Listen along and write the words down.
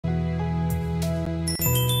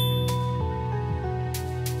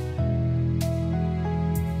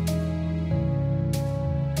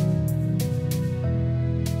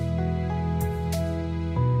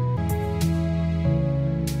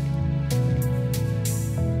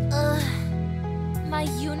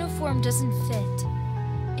uniform doesn't fit.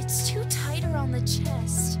 It's too tight around the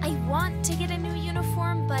chest. I want to get a new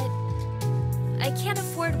uniform, but I can't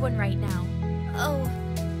afford one right now. Oh,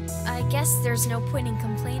 I guess there's no point in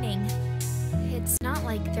complaining. It's not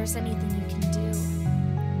like there's anything you can do.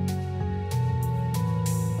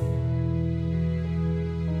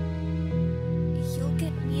 You'll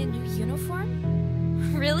get me a new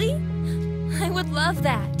uniform? Really? I would love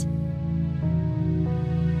that.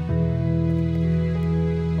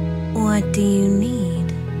 What do you need?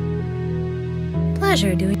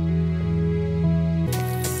 Pleasure doing.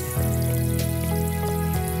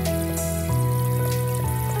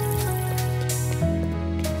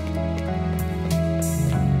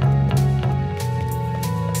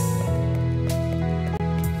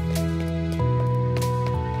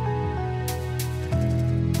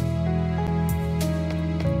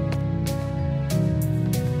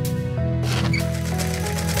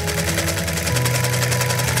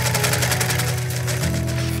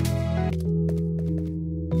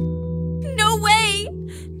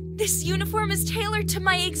 To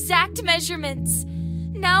my exact measurements.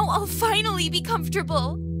 Now I'll finally be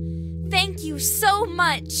comfortable. Thank you so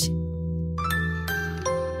much.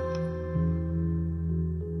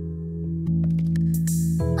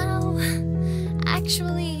 Well,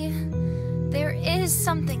 actually, there is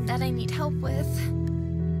something that I need help with.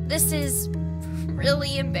 This is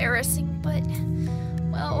really embarrassing, but,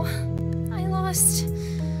 well, I lost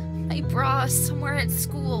my bra somewhere at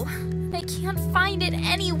school. I can't find it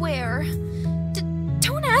anywhere.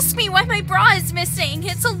 Don't ask me why my bra is missing.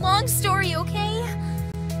 It's a long story, okay?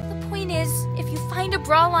 The point is, if you find a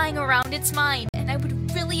bra lying around, it's mine, and I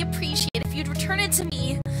would really appreciate if you'd return it to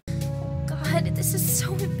me. Oh God, this is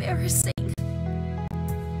so embarrassing.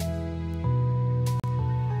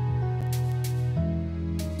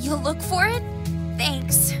 You'll look for it?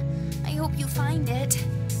 Thanks. I hope you find it.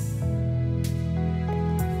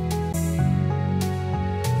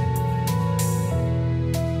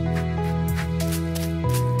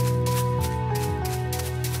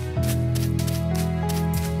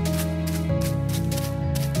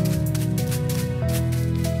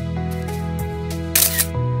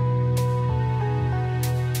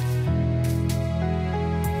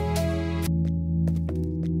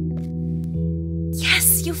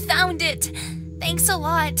 You found it! Thanks a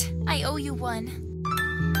lot. I owe you one.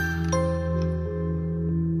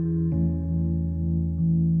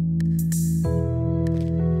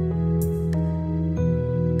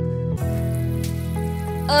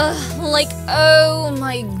 Oh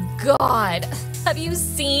my god. Have you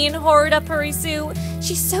seen Haruka Parisu?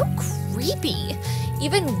 She's so creepy.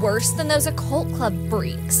 Even worse than those occult club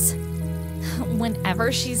freaks.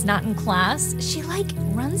 Whenever she's not in class, she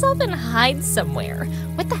runs off and hides somewhere.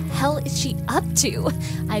 What the hell is she up to?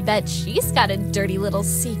 I bet she's got a dirty little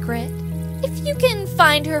secret. If you can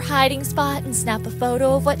find her hiding spot and snap a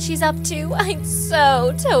photo of what she's up to, I'd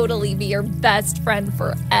so totally be your best friend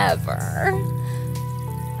forever.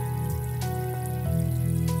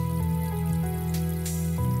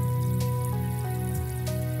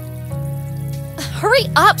 Hurry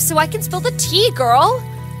up so I can spill the tea, girl!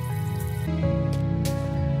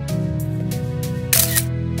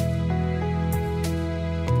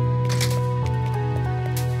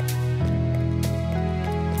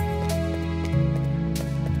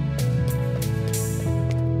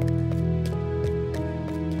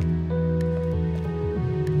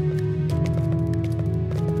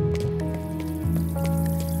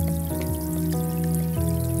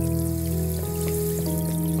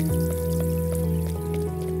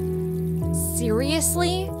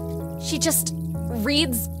 Seriously? She just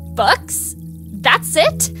reads books? That's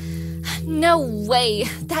it? No way.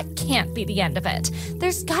 That can't be the end of it.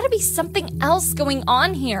 There's gotta be something else going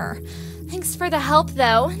on here. Thanks for the help,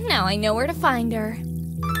 though. Now I know where to find her.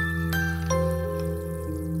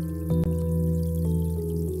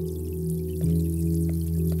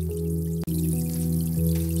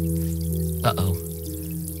 Uh-oh.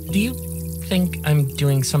 Do you think I'm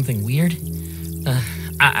doing something weird?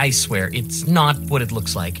 I swear, it's not what it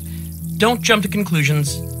looks like. Don't jump to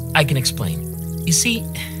conclusions. I can explain. You see,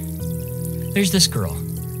 there's this girl.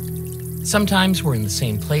 Sometimes we're in the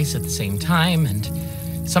same place at the same time, and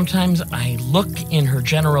sometimes I look in her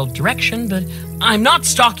general direction, but I'm not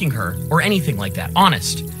stalking her or anything like that,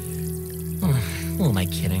 honest. Who am I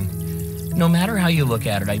kidding? No matter how you look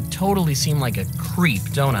at it, I totally seem like a creep,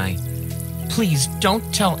 don't I? Please, don't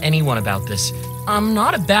tell anyone about this. I'm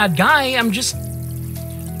not a bad guy, I'm just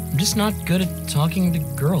not good at talking to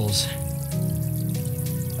girls.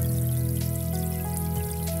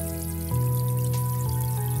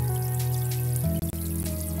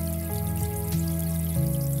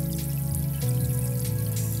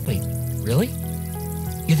 Really?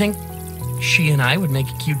 You think she and I would make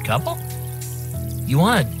a cute couple? You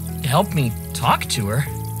want to help me talk to her?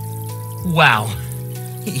 Wow,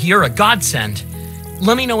 you're a godsend.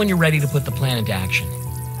 Let me know when you're ready to put the plan into action.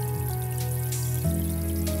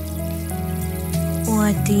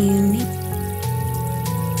 What do you need?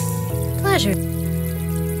 Pleasure.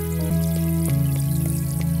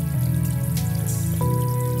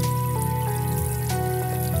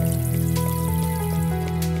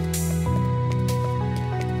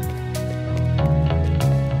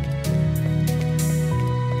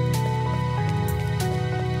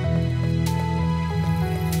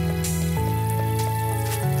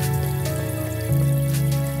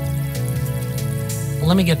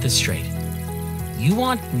 Let me get this straight. You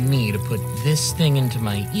want me to put this thing into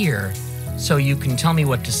my ear so you can tell me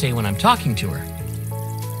what to say when I'm talking to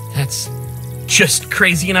her? That's just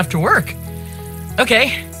crazy enough to work.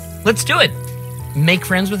 Okay, let's do it. Make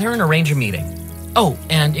friends with her and arrange a meeting. Oh,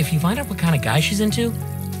 and if you find out what kind of guy she's into,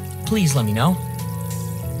 please let me know.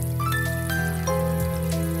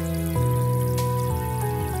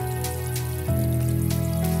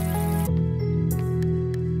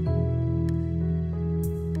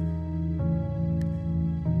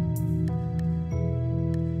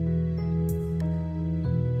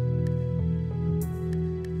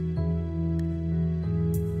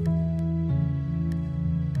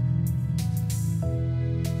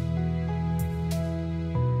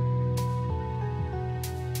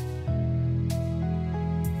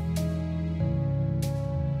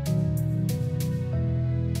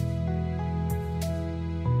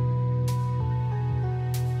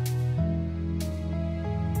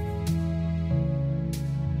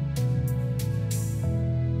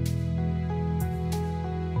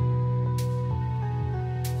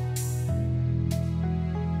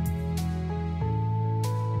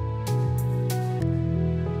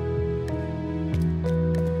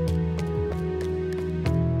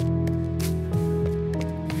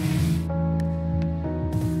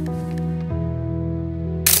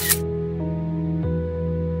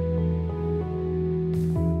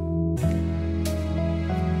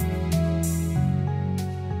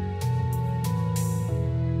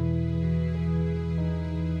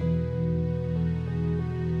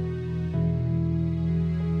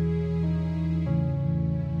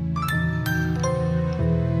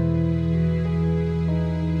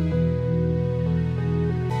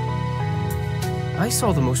 I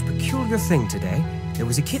saw the most peculiar thing today. There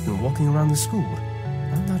was a kitten walking around the school.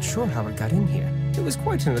 I'm not sure how it got in here. It was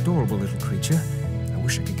quite an adorable little creature. I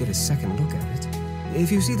wish I could get a second look at it. If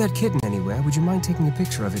you see that kitten anywhere, would you mind taking a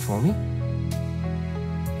picture of it for me?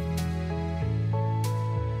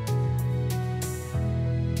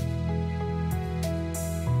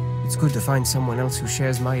 It's good to find someone else who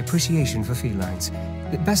shares my appreciation for felines.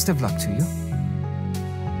 Best of luck to you.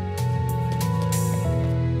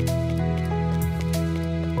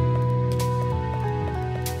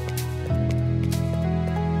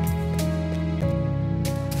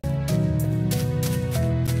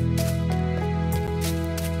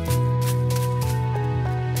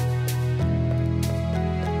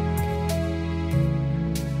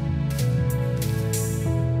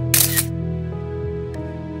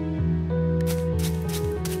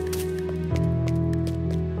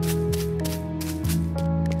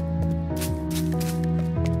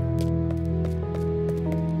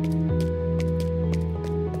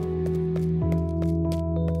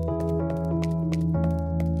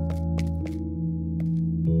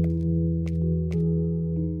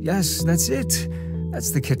 Yes, that's it.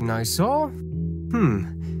 That's the kitten I saw.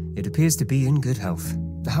 It appears to be in good health.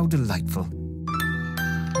 How delightful.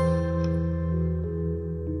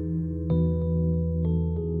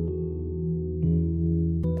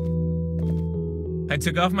 I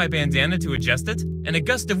took off my bandana to adjust it, and a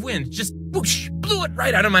gust of wind just whoosh, blew it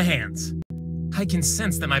right out of my hands. I can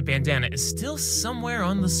sense that my bandana is still somewhere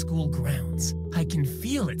on the school grounds. I can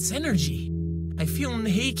feel its energy. I feel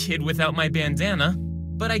naked without my bandana,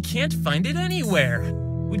 but I can't find it anywhere.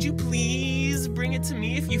 Would you please bring it to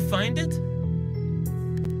me if you find it?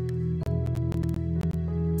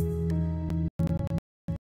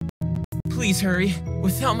 Please hurry.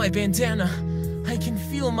 Without my bandana, I can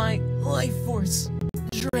feel my life force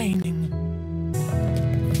draining.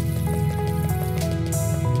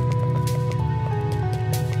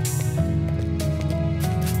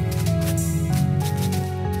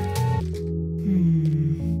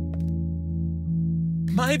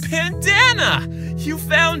 My bandana! You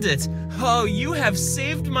found it! Oh, you have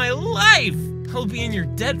saved my life! I'll be in your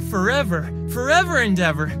debt forever, forever and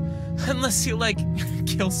ever. Unless you, like,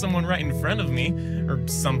 kill someone right in front of me, or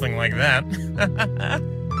something like that.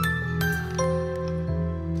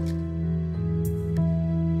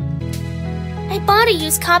 bought a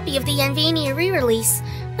used copy of the Yanvania re-release,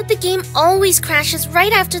 but the game always crashes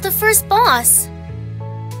right after the first boss.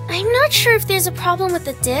 I'm not sure if there's a problem with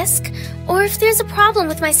the disc, or if there's a problem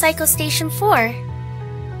with my Psycho Station 4.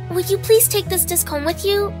 Would you please take this disc home with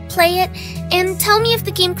you, play it, and tell me if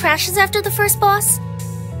the game crashes after the first boss?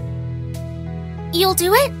 You'll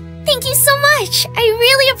do it? Thank you so much! I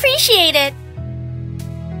really appreciate it!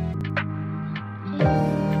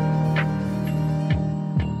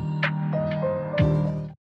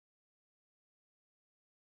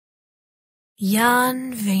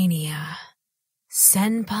 Yanvania,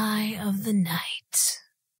 Senpai of the Night.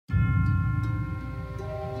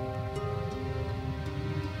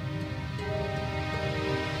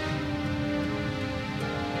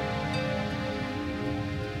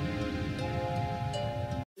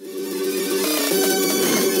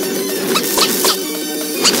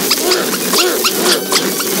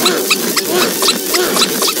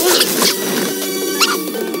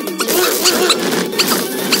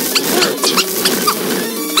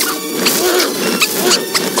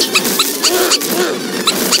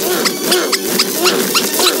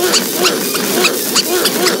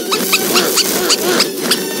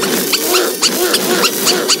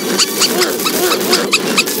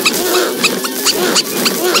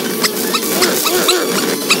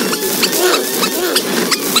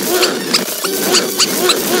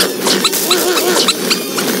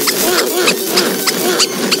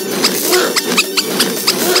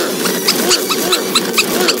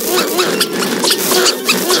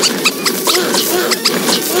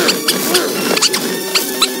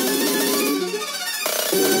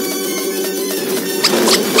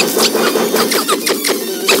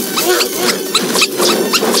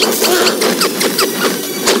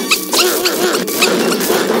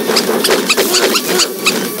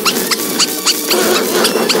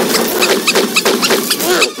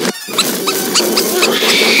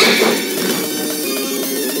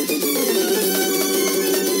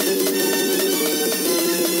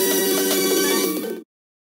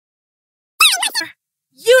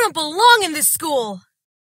 School!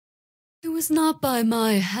 It was not by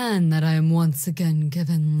my hand that I am once again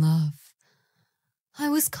given love. I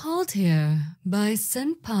was called here by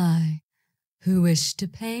Senpai, who wished to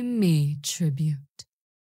pay me tribute.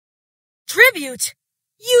 Tribute?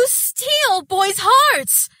 You steal boys'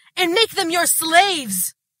 hearts and make them your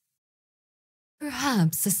slaves!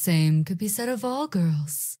 Perhaps the same could be said of all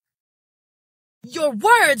girls. Your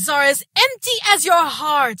words are as empty as your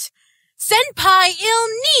heart! Senpai ill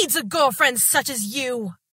needs a girlfriend such as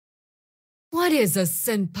you! What is a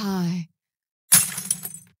senpai?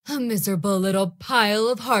 A miserable little pile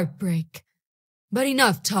of heartbreak. But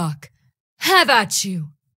enough talk. Have at you!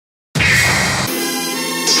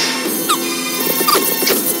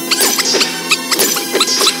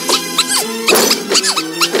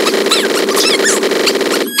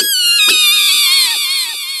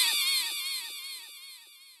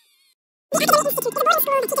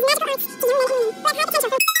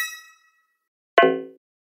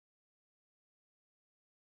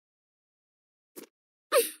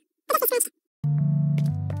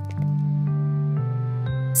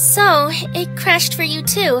 So, it crashed for you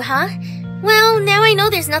too, huh? Well, now I know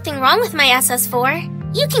there's nothing wrong with my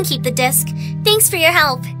SS4. You can keep the disc. Thanks for your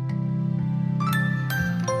help.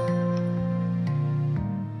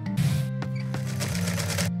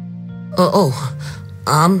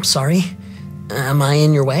 I'm sorry. Am I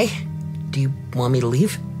in your way? Do you want me to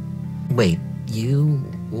leave? Wait, you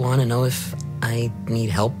want to know if I need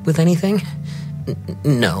help with anything?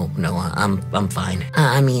 No, I'm fine.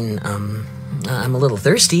 I mean, I'm a little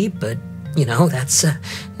thirsty, but, you know, that's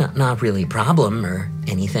not really a problem or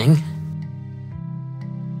anything.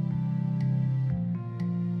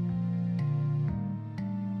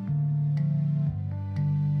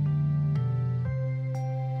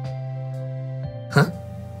 Huh?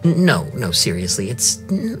 No, seriously,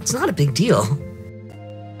 it's not a big deal.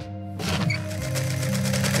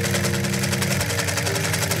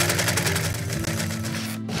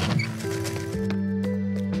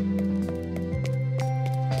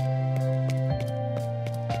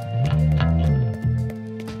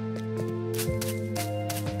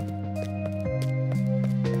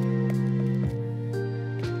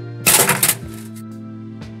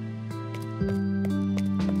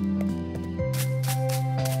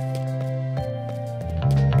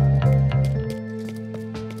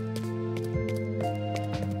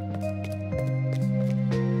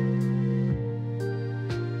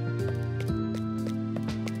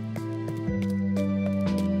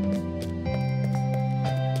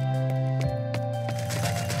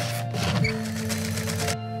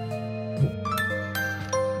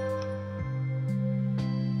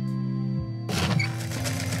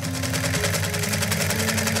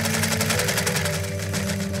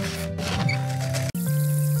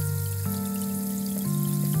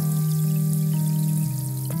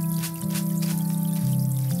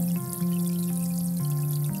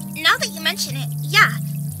 mention it, yeah,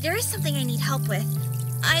 there is something I need help with.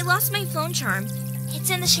 I lost my phone charm. It's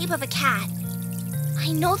in the shape of a cat.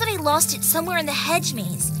 I know that I lost it somewhere in the hedge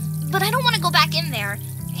maze, but I don't want to go back in there.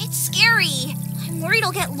 It's scary. I'm worried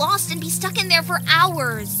I'll get lost and be stuck in there for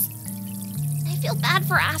hours. I feel bad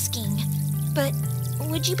for asking, but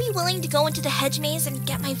would you be willing to go into the hedge maze and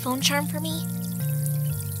get my phone charm for me?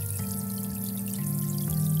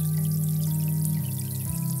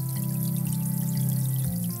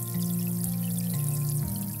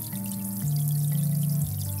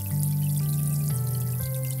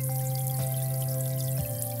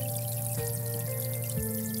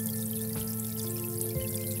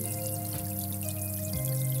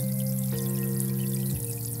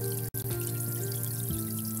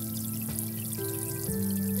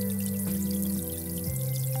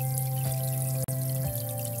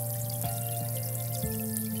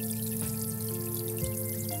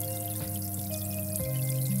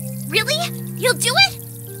 Really? You'll do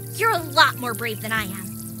it? You're a lot more brave than I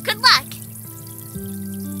am. Good luck!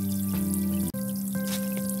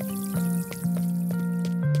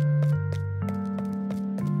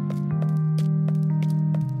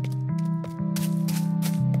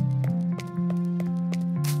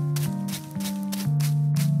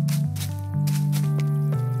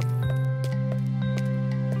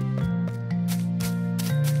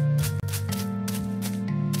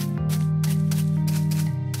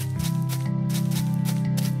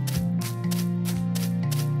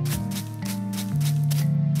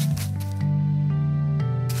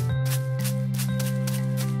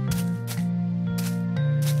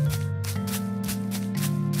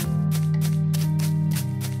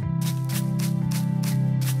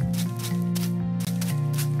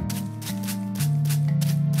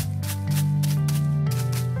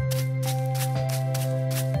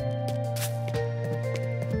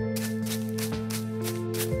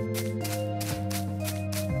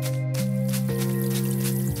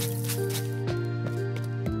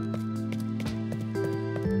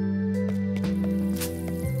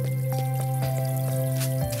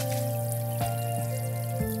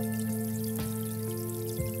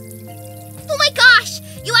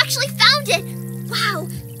 You actually found it! Wow,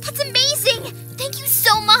 that's amazing! Thank you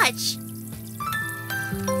so much!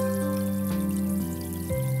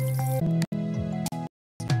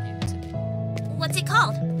 What's it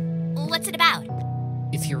called? What's it about?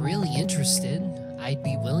 If you're really interested, I'd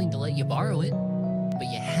be willing to let you borrow it. But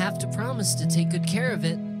you have to promise to take good care of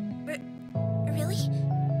it. Really?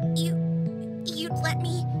 You'd let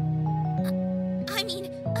me... I mean,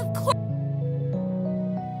 of course...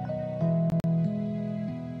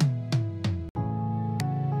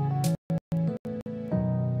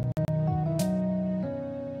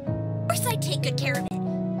 Of course I'd take good care of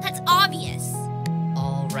it. That's obvious.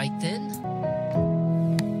 All right then.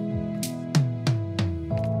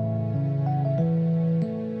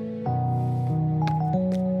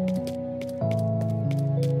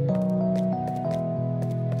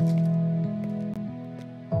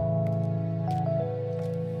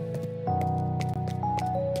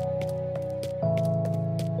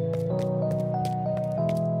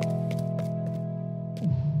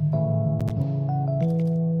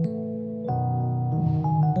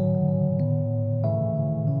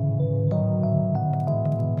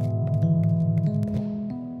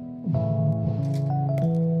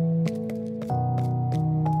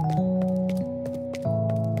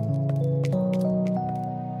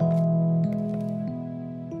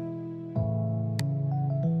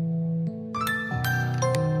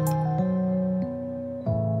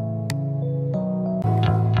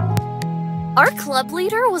 Our club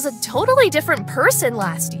leader was a totally different person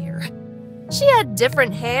last year. She had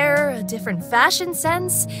different hair, a different fashion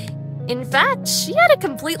sense. In fact, she had a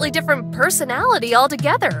completely different personality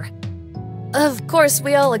altogether. Of course,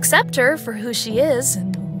 we all accept her for who she is,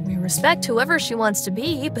 and we respect whoever she wants to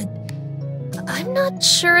be, but I'm not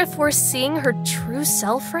sure if we're seeing her true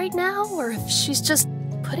self right now, or if she's just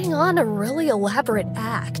putting on a really elaborate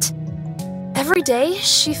act. Every day,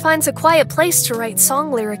 she finds a quiet place to write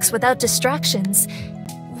song lyrics without distractions.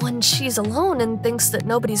 When she's alone and thinks that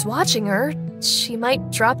nobody's watching her, she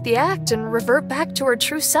might drop the act and revert back to her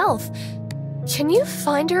true self. Can you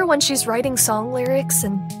find her when she's writing song lyrics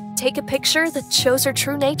and take a picture that shows her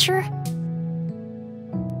true nature?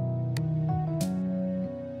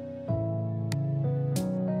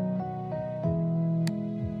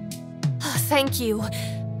 Thank you.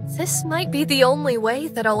 This might be the only way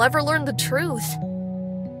that I'll ever learn the truth.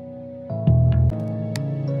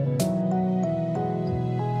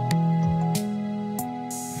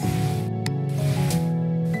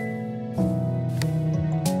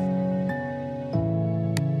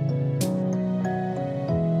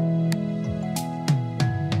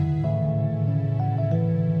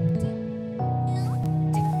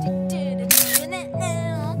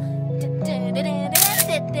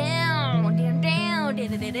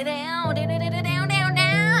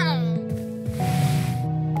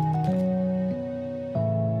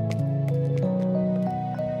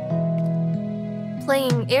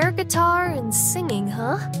 playing air guitar and singing,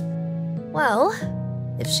 huh? Well,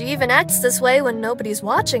 if she even acts this way when nobody's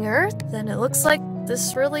watching her, then it looks like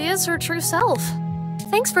this really is her true self.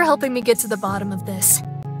 Thanks for helping me get to the bottom of this.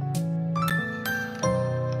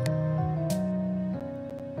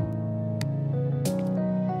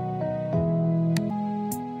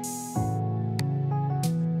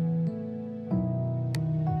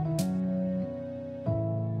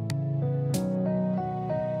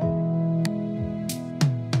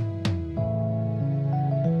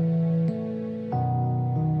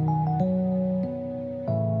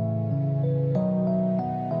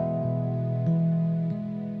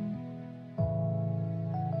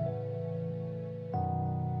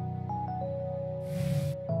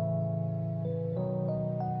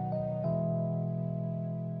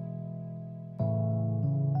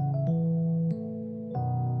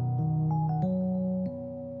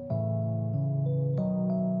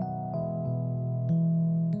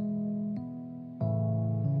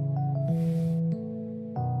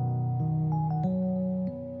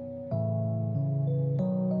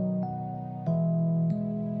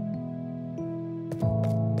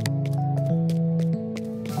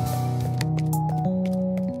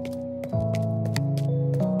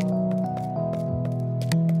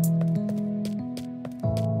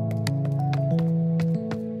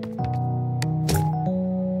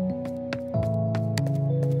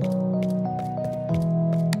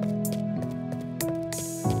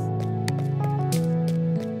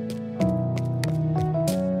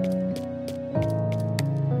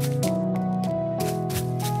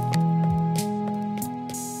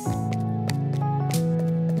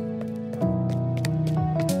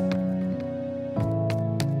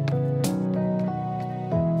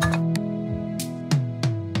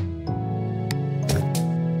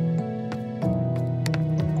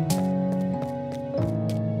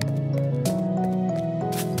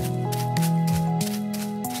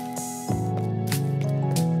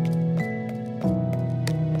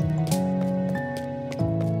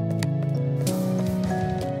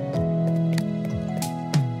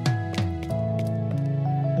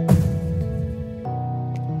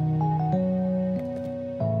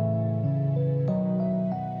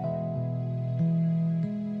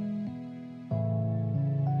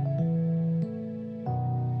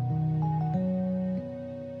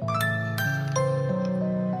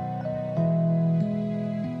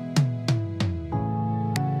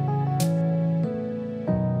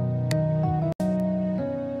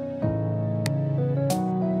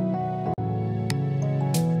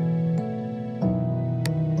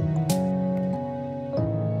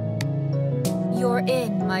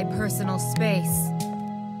 In my personal space.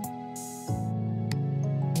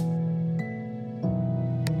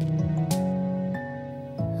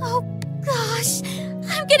 Oh gosh,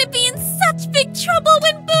 I'm gonna be in such big trouble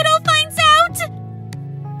when Budo finds out!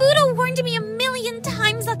 Budo warned me a million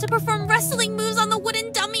times not to perform wrestling moves on the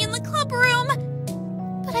wooden dummy in the club room.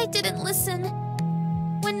 But I didn't listen.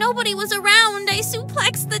 When nobody was around, I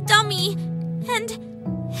suplexed the dummy, and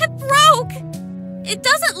it broke! It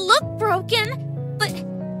doesn't look broken, but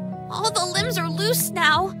all the limbs are loose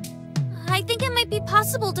now. I think it might be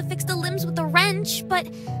possible to fix the limbs with a wrench, but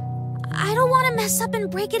I don't want to mess up and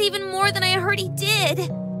break it even more than I already did.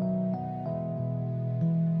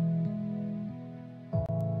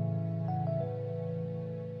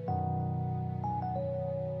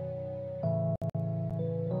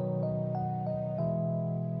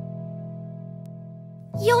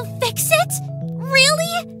 You'll fix it?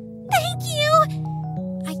 Really? Thank you!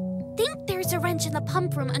 There's a wrench in the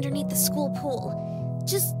pump room underneath the school pool.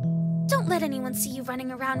 Just don't let anyone see you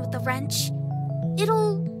running around with the wrench.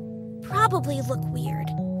 It'll probably look weird.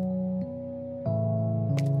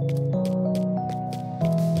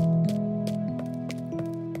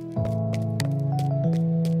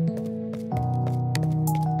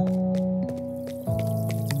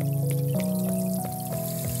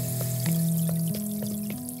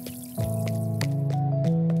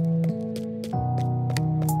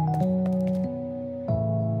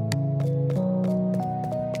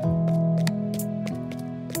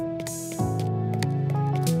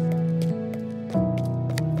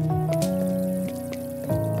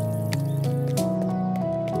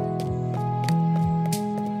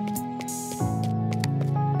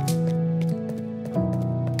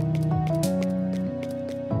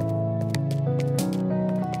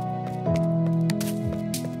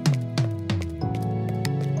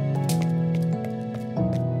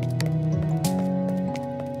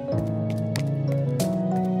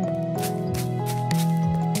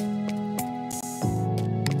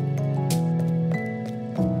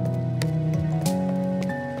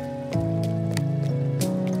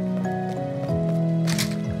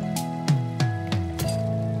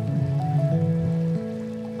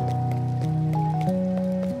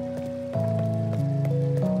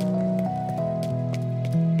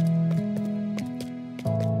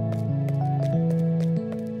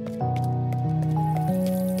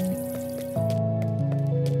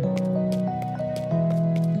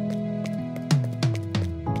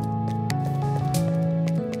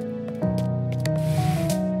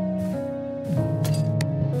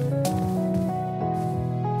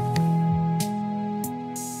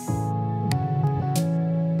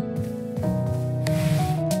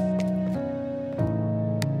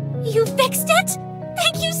 You fixed it?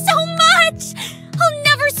 Thank you so much! I'll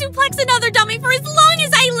never suplex another dummy for as long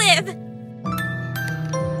as I live!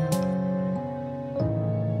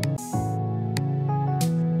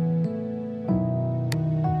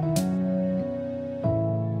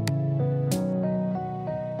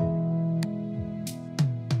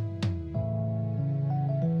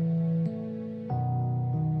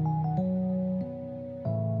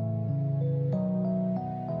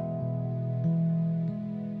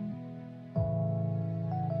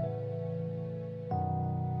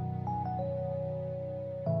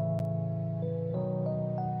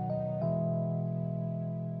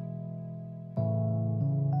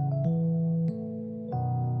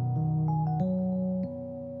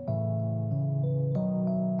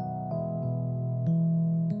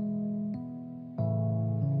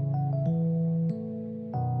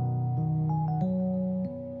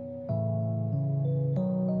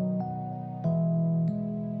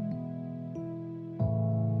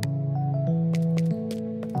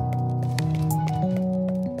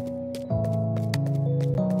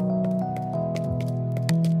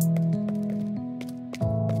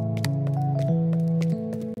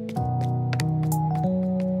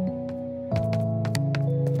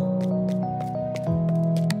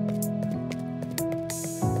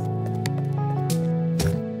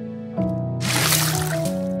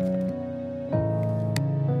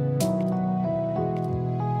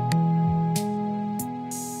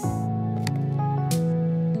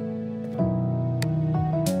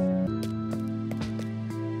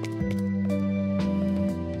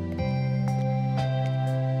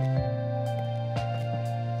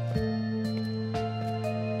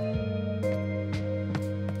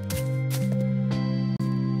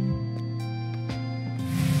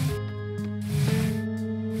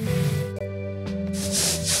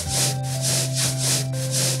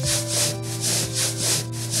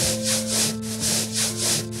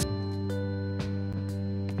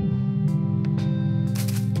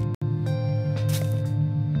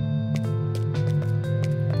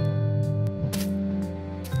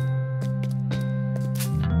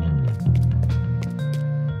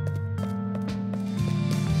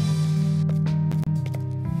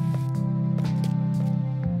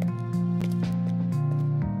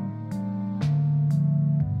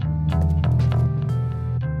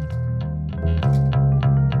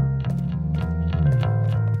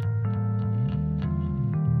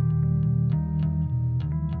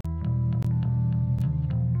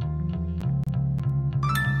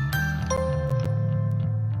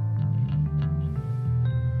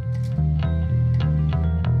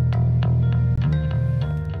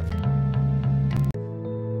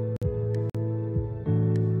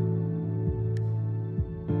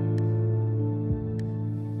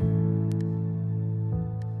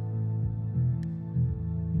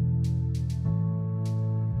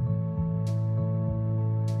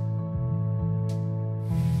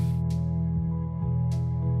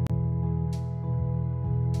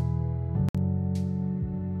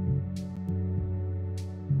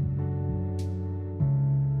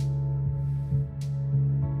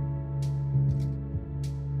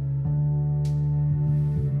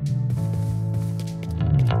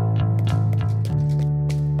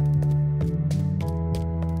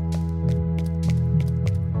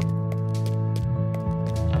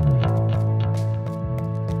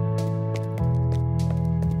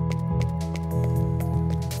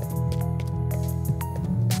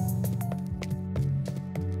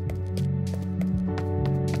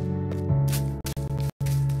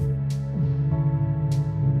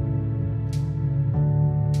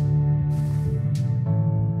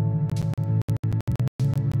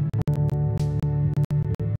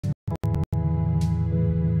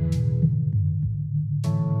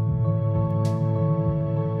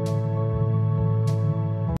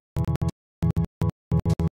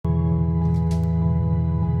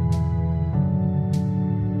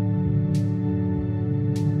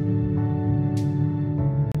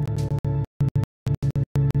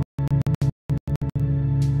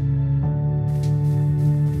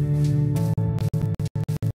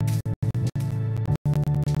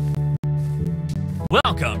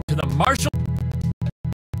 Welcome to the martial...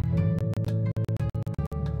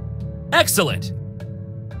 Excellent!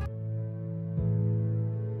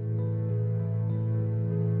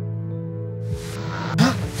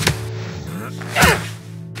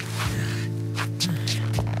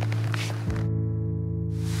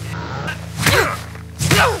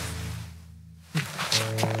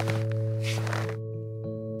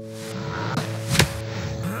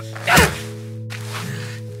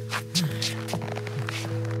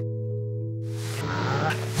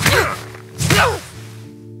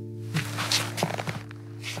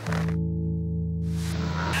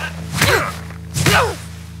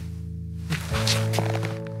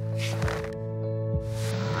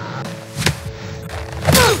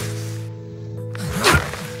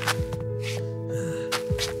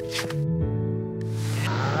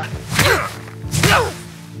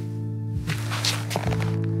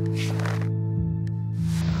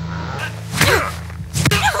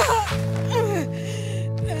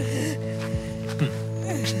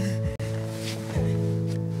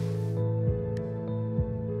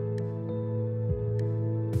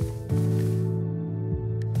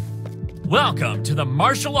 Welcome to the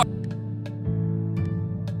martial arts.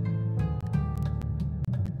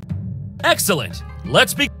 Excellent.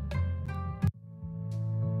 Let's begin.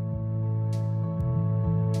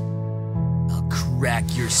 I'll crack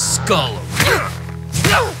your skull.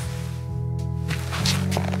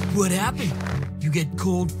 What happened? You get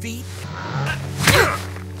cold feet?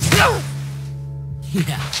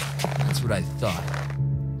 Yeah, that's what I thought.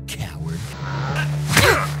 Coward.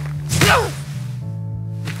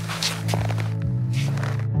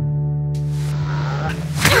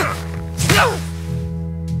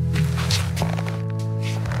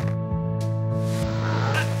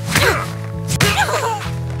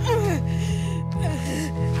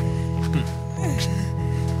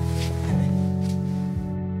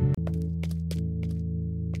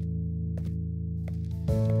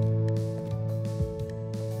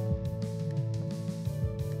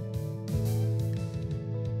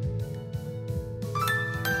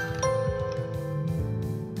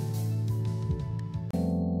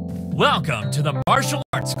 Welcome to the Martial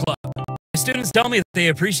Arts Club. My students tell me that they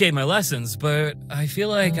appreciate my lessons, but I feel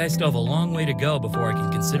like I still have a long way to go before I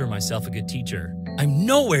can consider myself a good teacher. I'm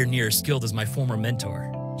nowhere near as skilled as my former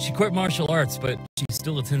mentor. She quit martial arts, but she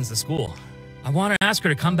still attends the school. I want to ask her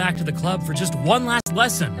to come back to the club for just one last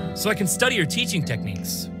lesson so I can study her teaching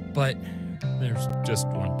techniques. But there's just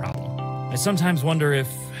one problem. I sometimes wonder if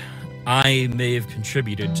I may have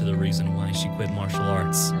contributed to the reason why she quit martial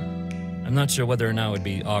arts. I'm not sure whether or not it would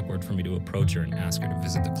be awkward for me to approach her and ask her to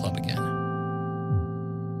visit the club again.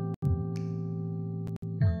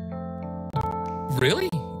 Really?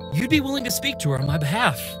 You'd be willing to speak to her on my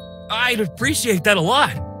behalf? I'd appreciate that a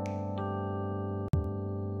lot.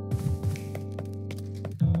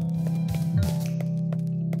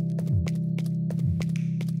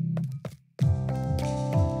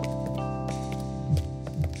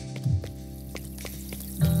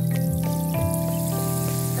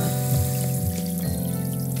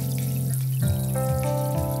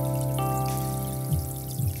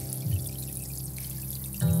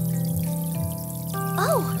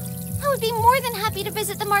 To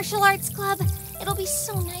visit the martial arts club. It'll be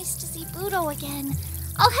so nice to see Budo again.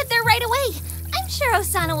 I'll head there right away. I'm sure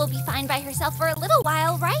Osana will be fine by herself for a little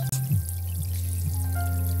while, right?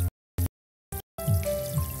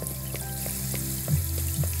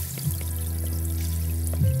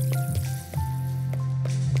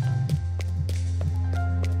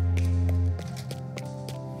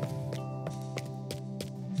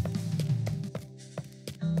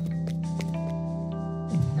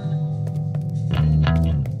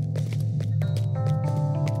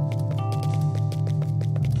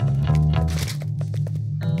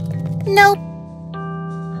 Nope.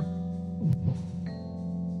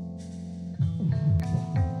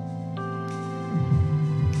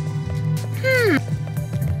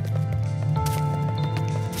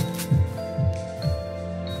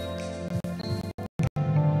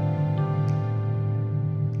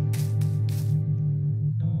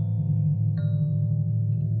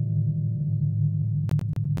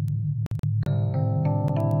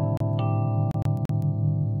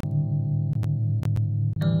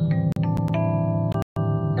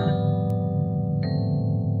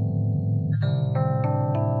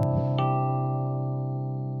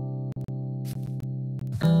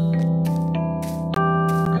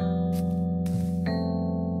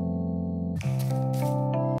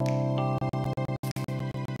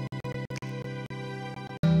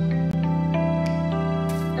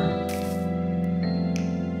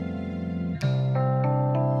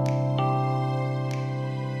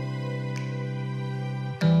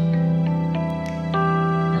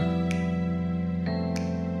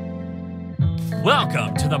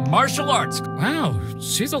 Welcome to the martial arts. Wow,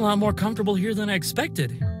 she's a lot more comfortable here than I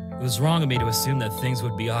expected. It was wrong of me to assume that things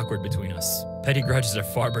would be awkward between us. Petty grudges are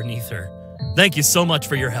far beneath her. Thank you so much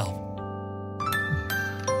for your help.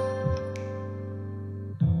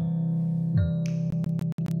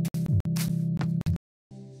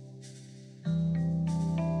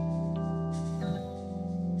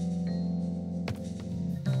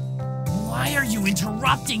 Why are you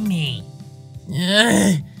interrupting me?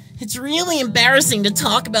 It's really embarrassing to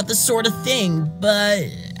talk about this sort of thing, but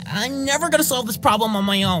I'm never gonna solve this problem on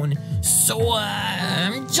my own. So,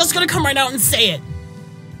 I'm just gonna come right out and say it.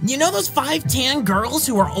 You know those 5 tan girls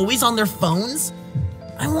who are always on their phones?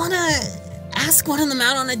 I wanna ask one of them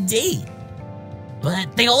out on a date.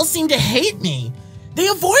 But they all seem to hate me. They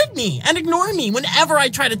avoid me and ignore me whenever I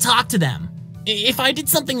try to talk to them. If I did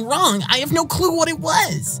something wrong, I have no clue what it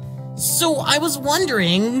was. So I was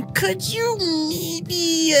wondering, could you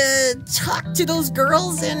maybe talk to those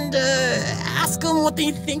girls and ask them what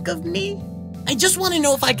they think of me? I just want to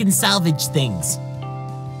know if I can salvage things.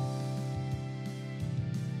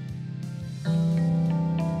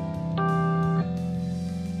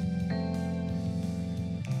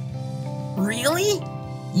 Really?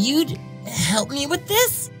 You'd help me with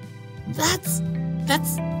this?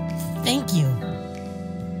 Thank you.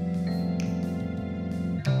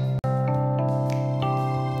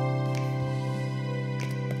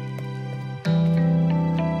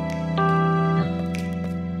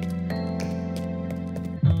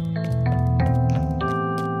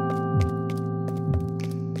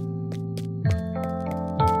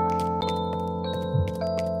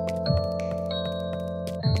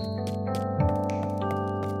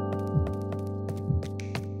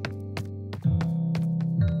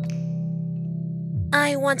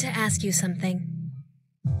 I want to ask you something.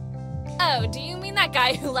 Oh, do you mean that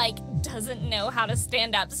guy who, doesn't know how to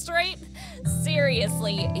stand up straight?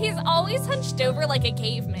 Seriously, he's always hunched over like a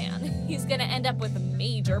caveman. He's gonna end up with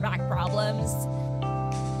major back problems.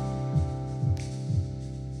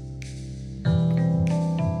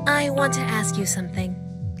 I want to ask you something.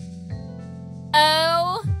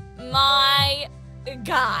 Oh my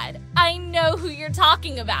God, I know who you're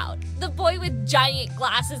talking about. The boy with giant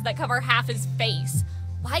glasses that cover half his face.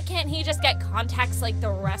 Why can't he just get contacts like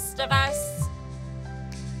the rest of us?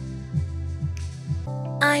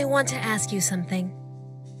 I want to ask you something.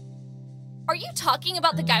 Are you talking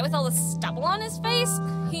about the guy with all the stubble on his face?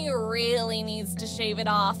 He really needs to shave it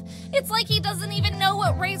off. It's like he doesn't even know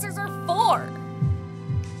what razors are for.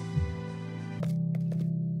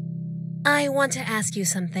 I want to ask you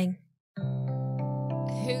something.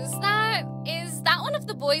 Who's that? Is that one of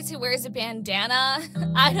the boys who wears a bandana?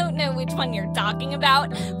 I don't know which one you're talking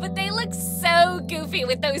about, but they look so goofy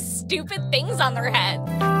with those stupid things on their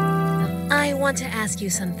heads. I want to ask you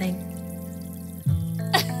something.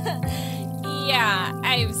 Yeah,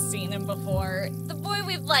 I've seen him before. The boy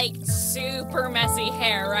with, super messy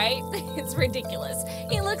hair, right? It's ridiculous.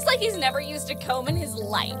 He looks like he's never used a comb in his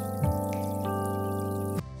life.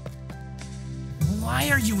 Why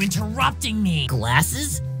are you interrupting me?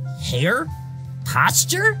 Glasses? Hair?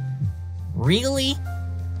 Posture? Really?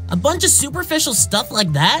 A bunch of superficial stuff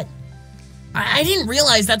like that? I didn't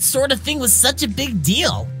realize that sort of thing was such a big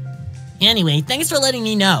deal. Anyway, thanks for letting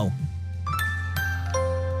me know.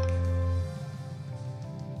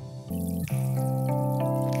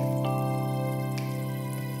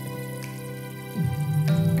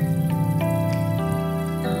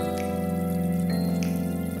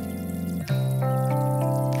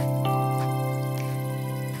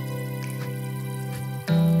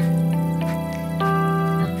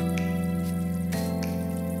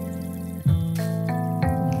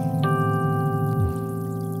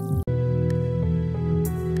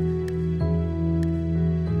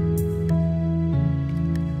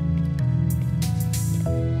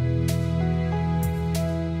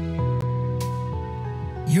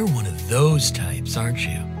 You're one of those types, aren't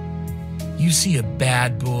you? You see a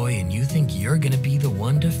bad boy and you think you're gonna be the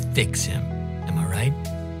one to fix him. Am I right?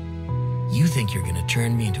 You think you're gonna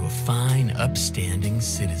turn me into a fine, upstanding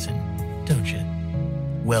citizen, don't you?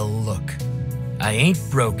 Well, look, I ain't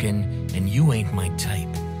broken and you ain't my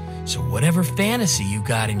type. So whatever fantasy you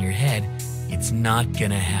got in your head, it's not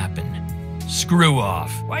gonna happen. Screw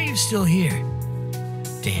off. Why are you still here?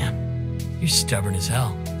 Damn, you're stubborn as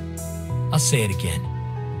hell. I'll say it again.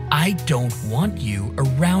 I don't want you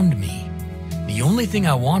around me. The only thing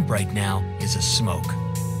I want right now is a smoke.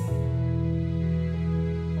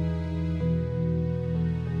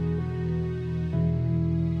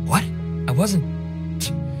 What? I wasn't...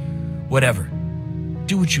 Whatever.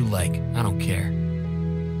 Do what you like. I don't care.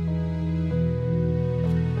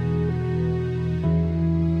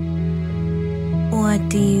 What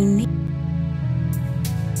do you need?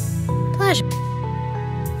 Pleasure.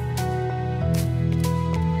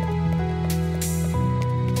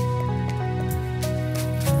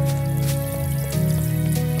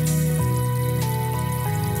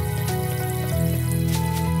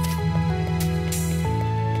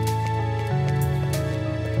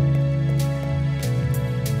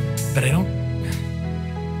 But I don't...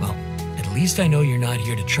 Well, at least I know you're not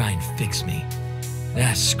here to try and fix me.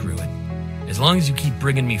 Ah, screw it. As long as you keep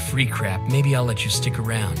bringing me free crap, maybe I'll let you stick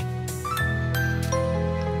around.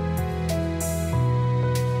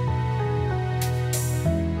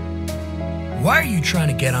 Why are you trying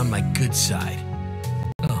to get on my good side?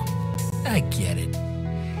 Oh, I get it.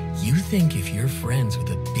 You think if you're friends with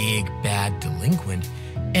a big, bad delinquent,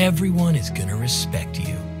 everyone is gonna respect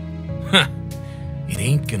you. Huh. It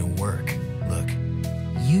ain't gonna work. Look,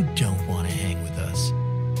 you don't want to hang with us.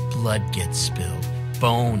 Blood gets spilled.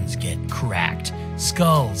 bones get cracked,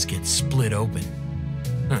 skulls get split open.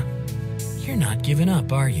 Huh. You're not giving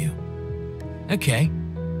up, are you? Okay,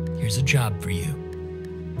 here's a job for you.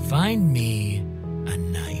 Find me a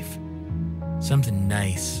knife. Something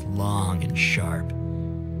nice, long, and sharp.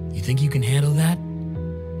 You think you can handle that?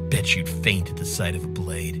 Bet you'd faint at the sight of a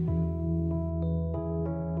blade.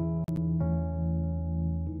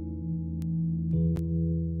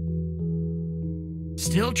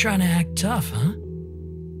 Still trying to act tough, huh?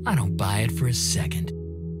 I don't buy it for a second.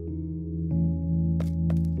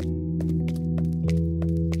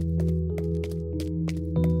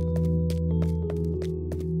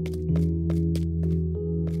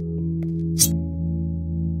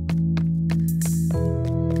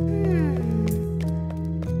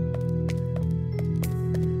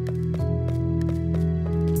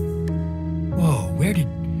 Whoa, where did...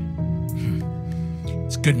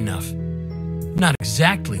 It's good enough. Not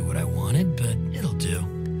exactly what I wanted, but it'll do.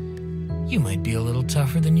 You might be a little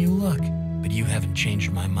tougher than you look, but you haven't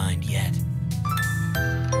changed my mind yet.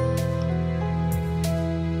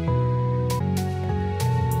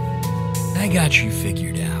 I got you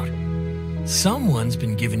figured out. Someone's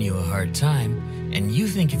been giving you a hard time, and you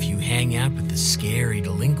think if you hang out with the scary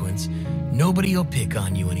delinquents, nobody will pick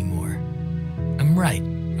on you anymore. I'm right,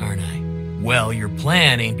 aren't I? Well, your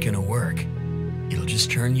plan ain't gonna work. It'll just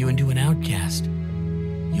turn you into an outcast.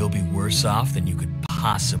 You'll be worse off than you could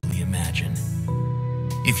possibly imagine.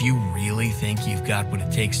 If you really think you've got what it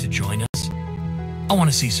takes to join us, I want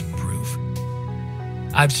to see some proof.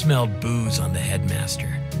 I've smelled booze on the headmaster.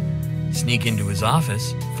 Sneak into his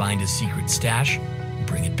office, find his secret stash, and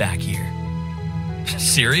bring it back here.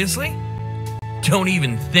 Seriously? Don't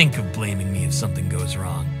even think of blaming me if something goes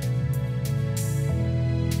wrong.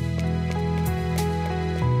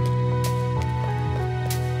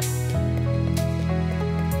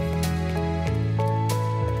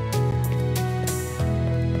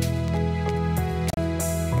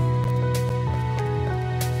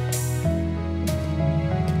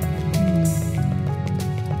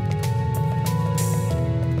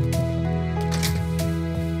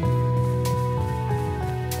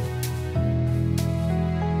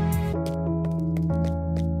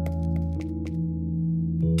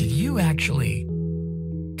 Actually,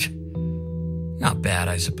 not bad,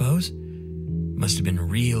 I suppose. Must have been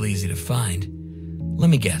real easy to find.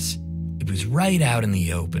 Let me guess. It was right out in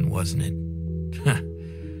the open, wasn't it? Huh.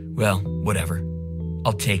 Well, whatever.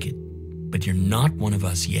 I'll take it. But you're not one of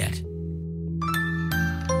us yet.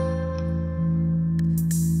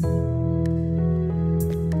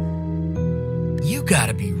 You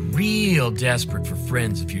gotta be real desperate for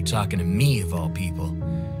friends if you're talking to me, of all people.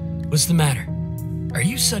 What's the matter? Are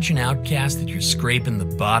you such an outcast that you're scraping the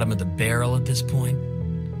bottom of the barrel at this point?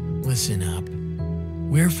 Listen up.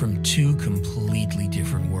 We're from two completely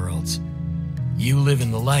different worlds. You live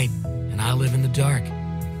in the light, and I live in the dark.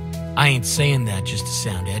 I ain't saying that just to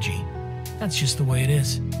sound edgy. That's just the way it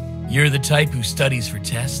is. You're the type who studies for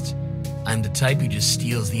tests. I'm the type who just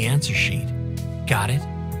steals the answer sheet. Got it?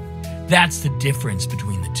 That's the difference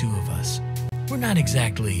between the two of us. We're not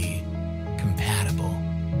exactly compatible.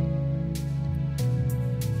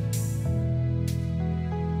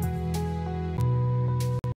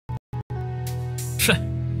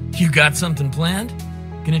 You got something planned?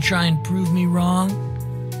 Gonna try and prove me wrong?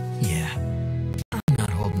 Yeah, I'm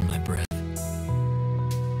not holding my breath.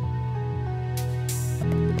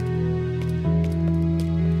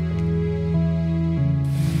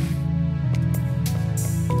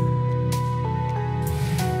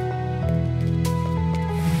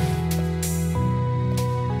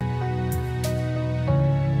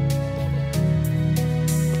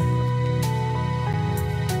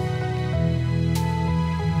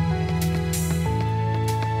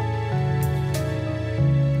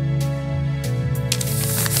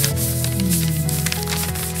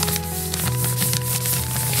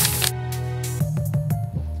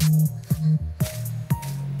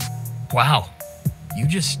 Wow, you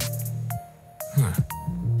just... Huh.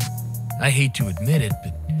 I hate to admit it,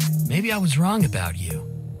 but maybe I was wrong about you.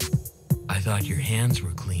 I thought your hands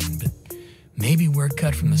were clean, but maybe we're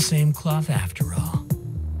cut from the same cloth after all.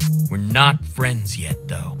 We're not friends yet,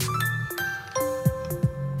 though.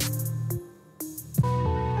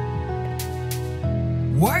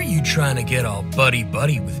 Why are you trying to get all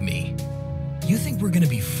buddy-buddy with me? You think we're gonna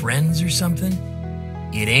be friends or something?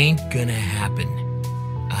 It ain't gonna happen.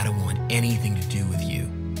 I don't want anything to do with you.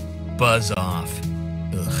 Buzz off.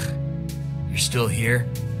 Ugh. You're still here?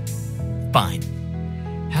 Fine.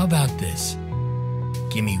 How about this?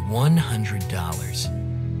 Give me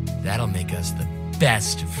 $100. That'll make us the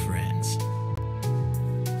best of friends.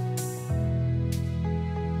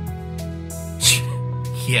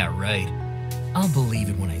 Yeah, right. I'll believe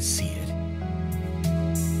it when I see it.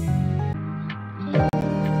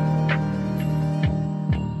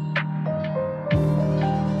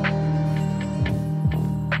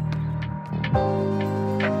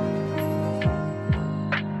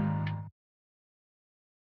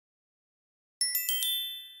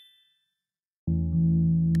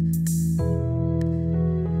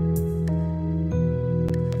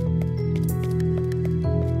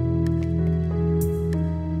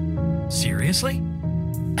 Seriously?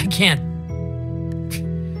 I can't.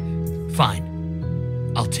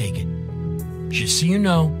 Fine. I'll take it. Just so you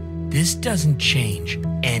know, this doesn't change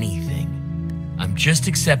anything. I'm just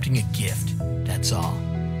accepting a gift, that's all.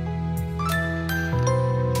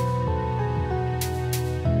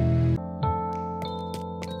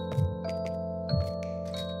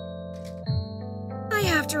 I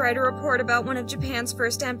have to write a report about one of Japan's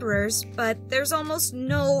first emperors, but there's almost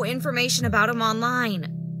no information about him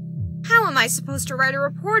online. How am I supposed to write a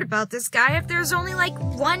report about this guy if there's only like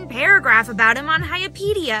one paragraph about him on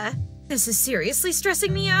Hayapedia? This is seriously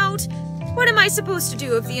stressing me out. What am I supposed to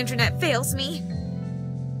do if the internet fails me?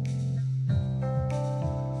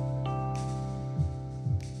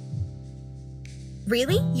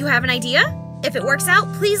 Really? You have an idea? If it works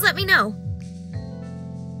out, please let me know.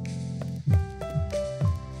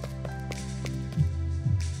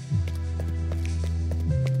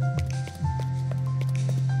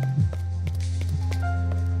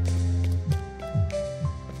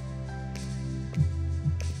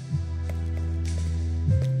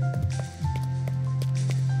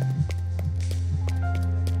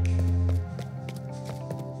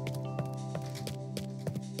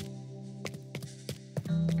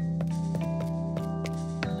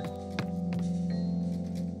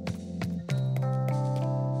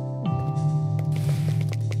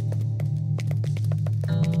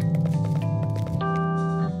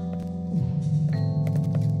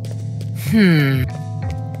 Oh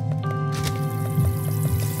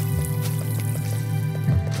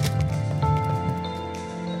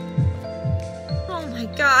my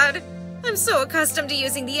god. I'm so accustomed to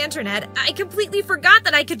using the internet, I completely forgot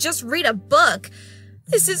that I could just read a book.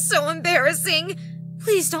 This is so embarrassing.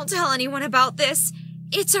 Please don't tell anyone about this.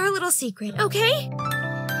 It's our little secret, okay?